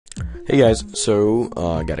Hey guys, so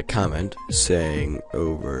I got a comment saying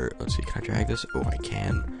over, let's see, can I drag this? Oh, I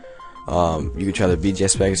can. You can try the BGS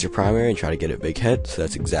spec as your primary and try to get a big hit, so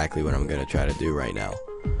that's exactly what I'm going to try to do right now.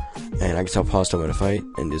 And I can tell pause till I'm going to fight,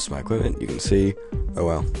 and this is my equipment. You can see, oh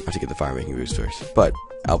well, I have to get the fire making boost first. But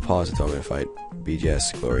I'll pause until I'm going to fight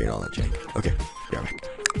BGS, Glory, and all that jank. Okay, be right back.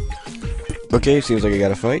 Okay, seems like I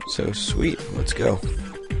got a fight, so sweet, let's go.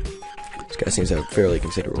 This guy seems to have fairly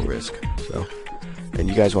considerable risk, so. And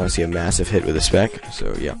you guys want to see a massive hit with a spec,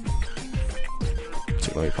 so yeah.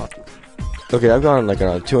 So let me pop. Okay, I've gone like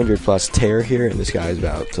on a 200 plus tear here, and this guy's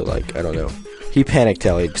about to like, I don't know. He panic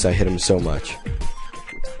tallied because I hit him so much.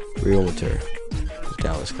 Real mature.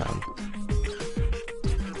 Dallas clown.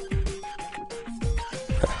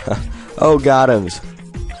 Oh, got him.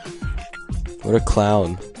 What a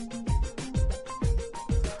clown.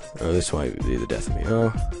 Oh, this might be the death of me.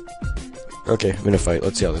 Oh. Okay, I'm in a fight.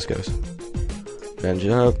 Let's see how this goes. Bench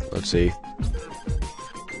it up. Let's see.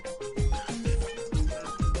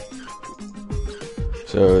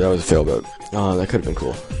 So that was a fail boat. Oh, that could have been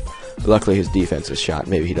cool. But luckily his defense is shot.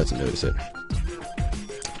 Maybe he doesn't notice it.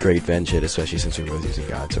 Great bench hit, especially since we were both using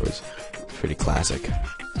God, so it's pretty classic.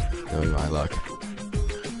 Knowing my luck.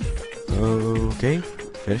 Okay,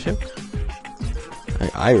 finish him.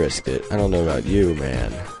 I risked it. I don't know about you,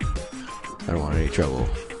 man. I don't want any trouble.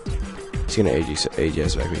 He's gonna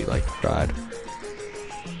AGS back me like pride.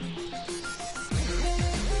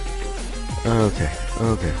 Okay.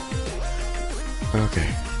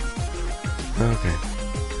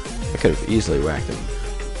 I could have easily whacked him.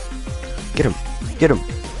 Get him!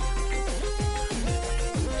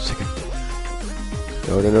 Second.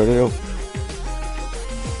 No.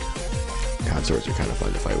 God, swords are kind of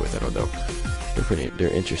fun to fight with, I don't know. They're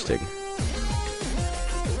interesting.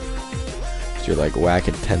 So you're like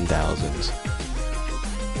whacking 10,000s.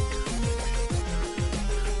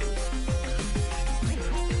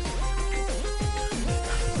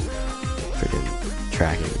 Freaking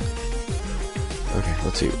tracking. Okay,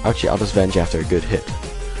 let's see. Actually, I'll just venge after a good hit.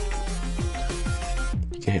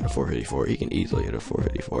 He can hit a 454. He can easily hit a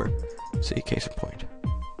 454. See, case in point.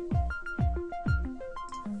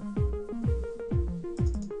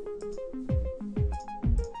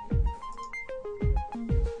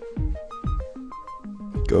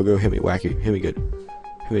 Go, hit me, whack you, hit me good.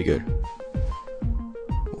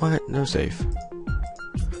 What? No safe.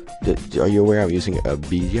 Are you aware I'm using a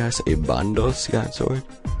BGS, a Bandos God sword?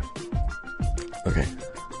 Okay.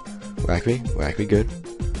 Whack me good.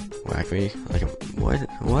 Whack me like a,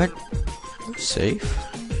 what? Safe?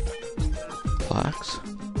 Blocks?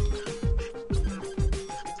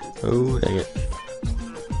 Oh, dang it.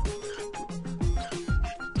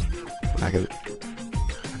 Whack him.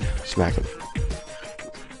 Smack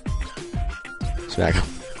him.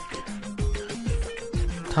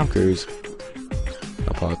 Tom Cruise.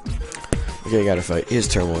 I'll pause. Okay, I gotta fight his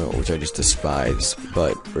turmoil, which I just despise,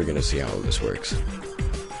 but we're gonna see how this works.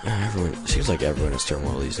 Seems like everyone has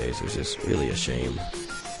turmoil these days, which is really a shame.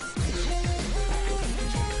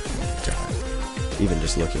 God. Even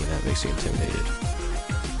just looking at that makes me intimidated.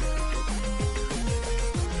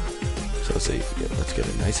 So let's see, yeah, let's get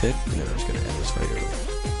a nice hit, and then I'm just gonna end this fight early.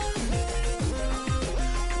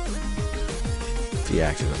 He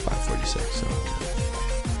acted at 546, so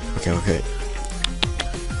okay.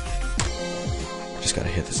 Just gotta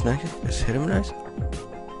hit this nice. Just hit him nice.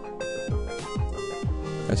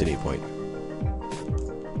 That's an 8 point.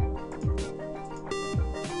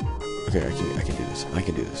 Okay, I can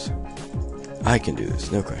do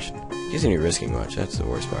this. No question. He isn't even risking much. That's the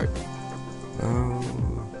worst part.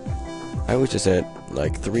 I was just at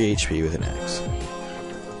like 3 HP with an axe.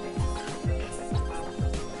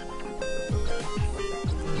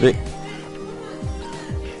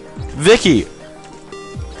 Vicky!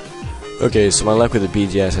 Okay, so my luck with the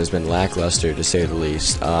BGS has been lackluster, to say the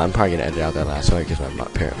least. I'm probably gonna edit out that last one because my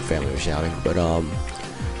family was shouting. But,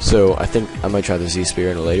 so I think I might try the Z-Spear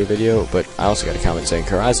in a later video, but I also got a comment saying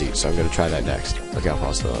Karazi, so I'm gonna try that next. Okay, I'll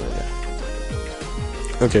pause the other guy.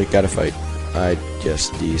 Okay, gotta fight. I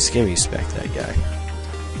just skimmy spec that guy.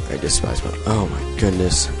 I despise my. Oh my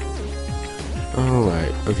goodness.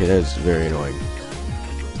 Alright, okay, that is very annoying.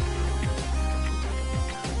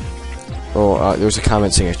 Oh, there was a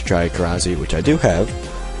comment saying I should try Karazi, which I do have,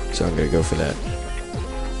 so I'm gonna go for that.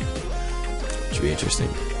 Should be interesting.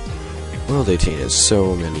 World 18 has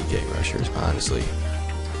so many game rushers, honestly.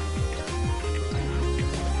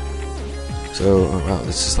 So, oh wow,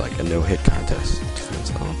 this is like a no-hit contest. Defense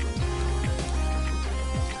level.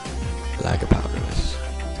 Lack of powderness.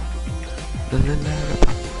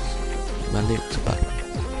 My lips are bottom.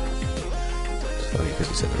 It's funny because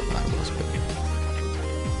he said they're bottomless, but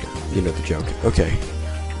You know the joke. Okay.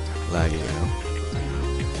 Lagging now.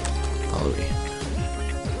 Follow me.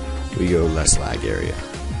 We go less lag area.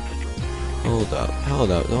 Hold up.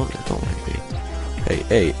 Don't like me.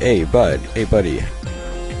 Hey, bud. Hey, buddy.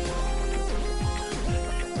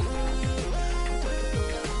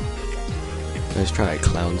 Let's try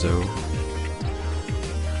Clownzo.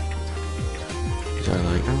 So I'm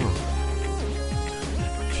like, oh.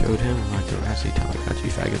 Showed him like the Rassy Talk. Got you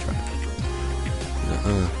faggot track.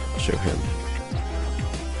 I'll show him.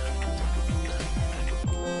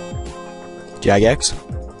 Jagex,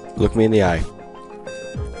 look me in the eye.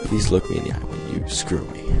 Please look me in the eye when you screw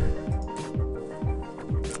me.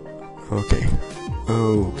 Okay.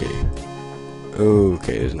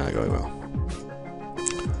 Okay, this is not going well.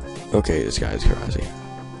 Okay, this guy is Karazi.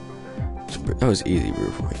 That was easy, Brew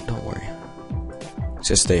Point. Don't worry.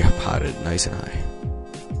 Just stay potted nice and high.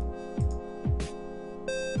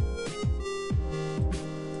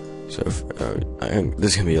 So,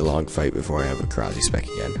 this is gonna be a long fight before I have a Karazi spec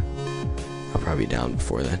again. I'll probably be down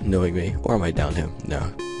before then, knowing me. Or I might down him. No,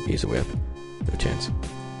 he's a whip. No chance.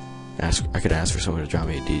 I could ask for someone to drop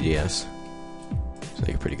me a DGS. It's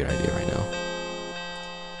like a pretty good idea right now.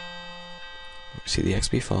 See the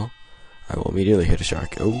XP fall? I will immediately hit a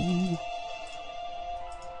shark. Oh!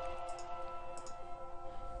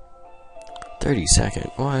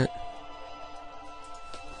 30-second. What?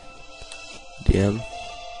 DM.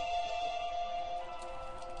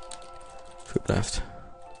 Foot left.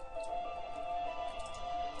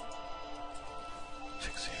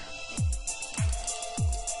 6-0.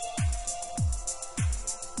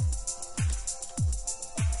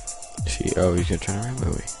 Oh, he's gonna try to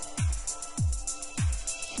rainbow me.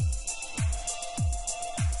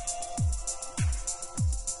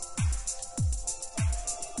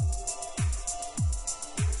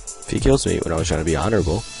 If he kills me when I was trying to be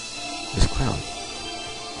honorable, this clown.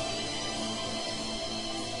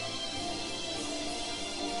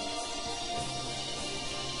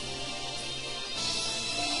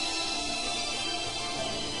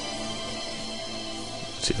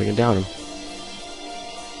 Let's see if I can down him.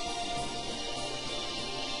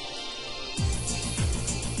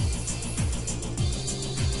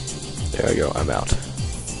 There we go, I'm out.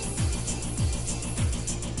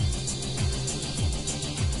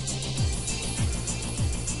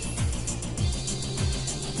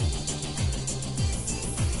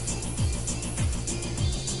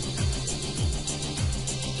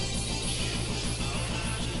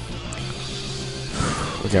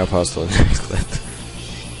 Okay, I'll pause till the next clip.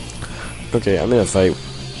 Okay, I'm in a fight.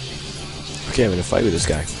 Okay, I'm in a fight with this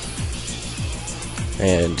guy.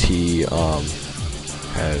 And he,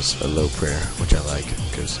 has a low prayer, which I like,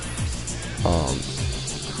 because,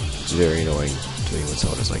 it's very annoying to me when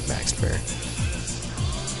someone has, like, max prayer.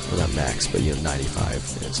 Well, not max, but,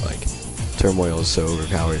 95, and it's like, turmoil is so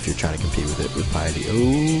overpowered if you're trying to compete with it with piety.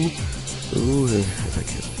 Ooh, if I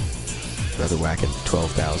could rather whack at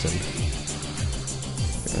 12,000.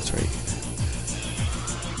 That's right.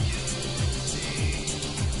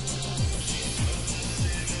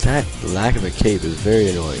 That lack of a cape is very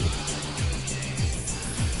annoying.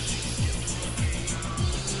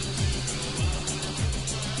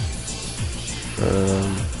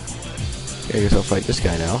 I guess I'll fight this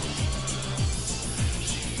guy now.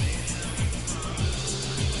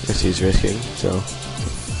 Guess he's risking, so.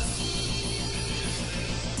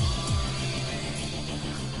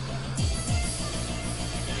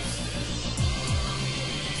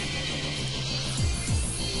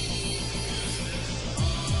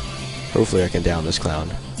 Hopefully I can down this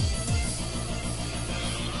clown.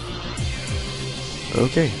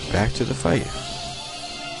 Okay, back to the fight.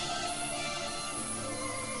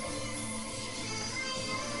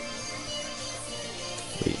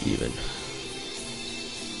 Wait, even.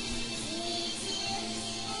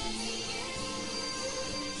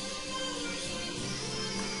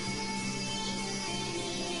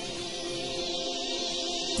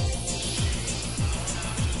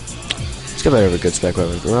 Let's get better of a good spec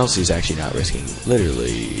weapon, or else he's actually not risking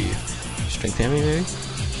literally strength damage, maybe?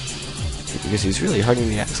 Because he's really hugging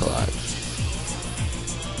the axe a lot.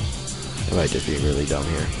 I might just be really dumb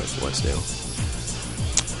here, but what's new?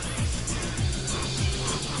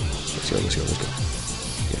 Let's go.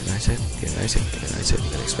 Get a nice hit, and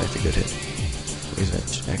then expect a good hit. Here's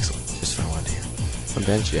bench. Excellent. Just what I wanted to hear. On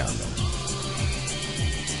bench? Yeah, on bench.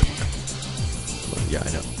 Well, yeah, I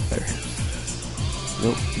know. Better hit.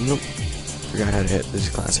 Nope. Forgot how to hit. This is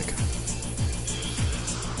classic.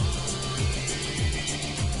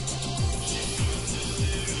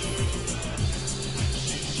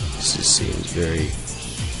 This just seems very...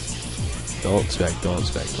 Don't spec.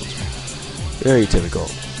 Very typical.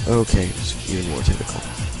 Okay, it's even more typical.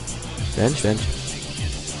 Venge.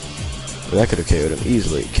 Well, that could have KO'd him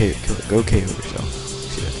easily. Go KO yourself.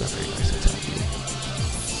 See, that's not very nice. That's happening.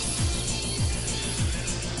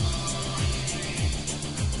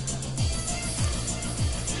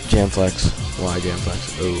 Jam flex. Why jam flex?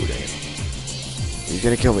 Oh, dang it. He's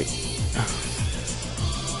gonna kill me.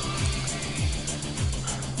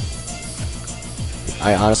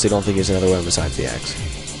 I honestly don't think there's another one besides the axe.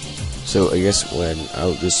 So I guess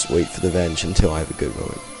I'll just wait for the venge until I have a good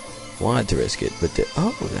moment. Wanted to risk it, but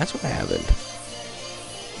oh, that's what happened.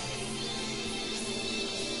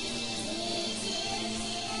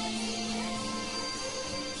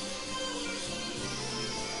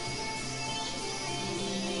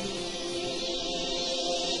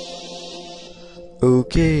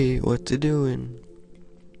 Okay, what to doing?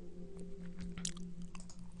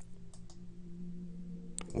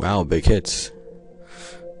 Wow, big hits.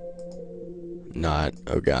 Not.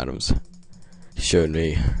 Oh, got him. He showed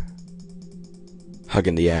me.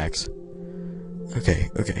 Hugging the axe. Okay.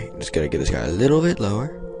 Just gotta get this guy a little bit lower.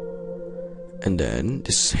 And then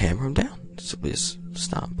just hammer him down. Just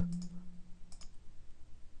stomp.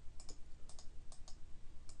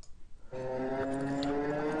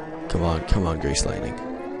 Come on, Grace Lightning.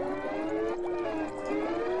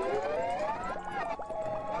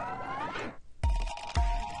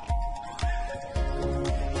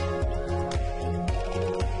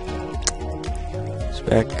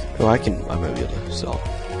 Spec. Oh, I might be able to solve.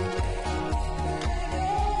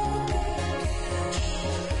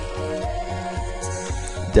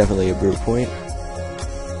 Definitely a brew point.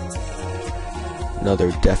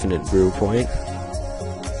 Another definite brew point.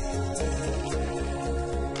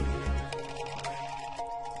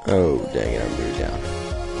 Oh, dang it, I'm brewed down.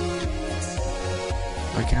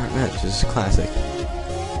 I cannot match, this is classic.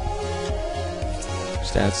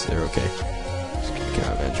 Stats, they're okay. I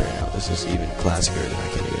cannot match right now. This is even classicer than I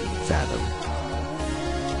can even fathom.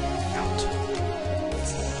 Out.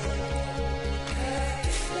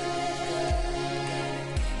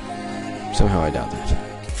 Somehow I doubt that.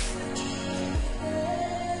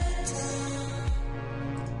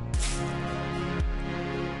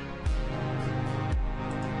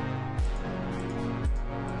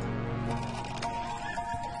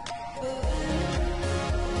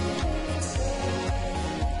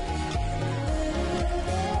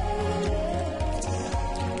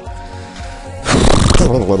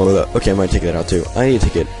 Okay, I might take that out too. I need to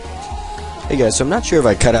take it. Hey guys, so I'm not sure if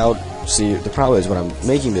I cut out. See, the problem is when I'm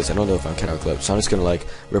making this, I don't know if I'm cut out clips. So I'm just gonna like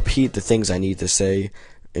repeat the things I need to say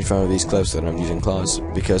in front of these clips that I'm using claws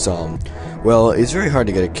because well, it's very hard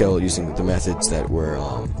to get a kill using the methods that were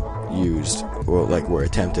used or like were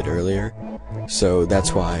attempted earlier. So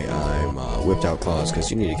that's why I'm whipped out claws because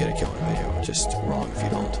you need to get a kill in a video. Just wrong if you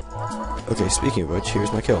don't. Okay, speaking of which,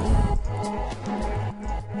 here's my kill.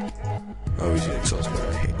 Oh, he's using sauce, but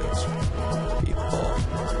I hate those people.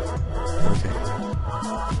 Okay.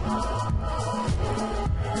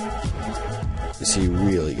 Is he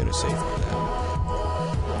really gonna save me that?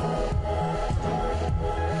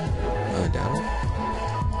 Down.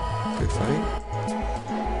 Good fight.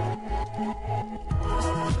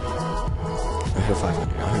 I hit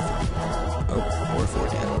 500. I'll hit 500. Oh, or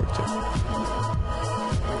 40. That'll work too.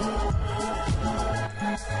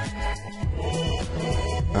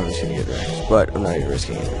 I'm just gonna get wrecked, but I'm not even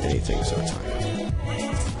risking anything, so it's fine.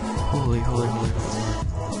 Holy.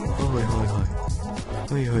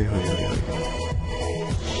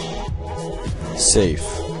 Safe.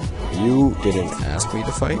 You didn't ask me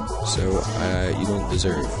to fight, so you don't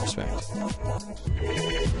deserve respect.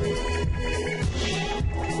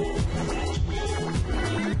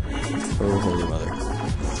 Oh, holy mother.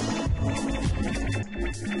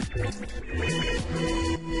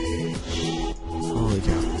 Holy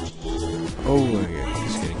cow. Oh my god,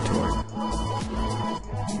 he's getting torn.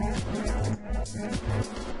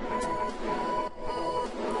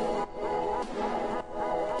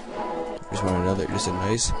 Just want another, just a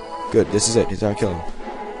nice. Good, this is it, he's not killing him.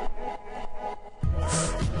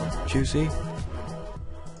 Juicy.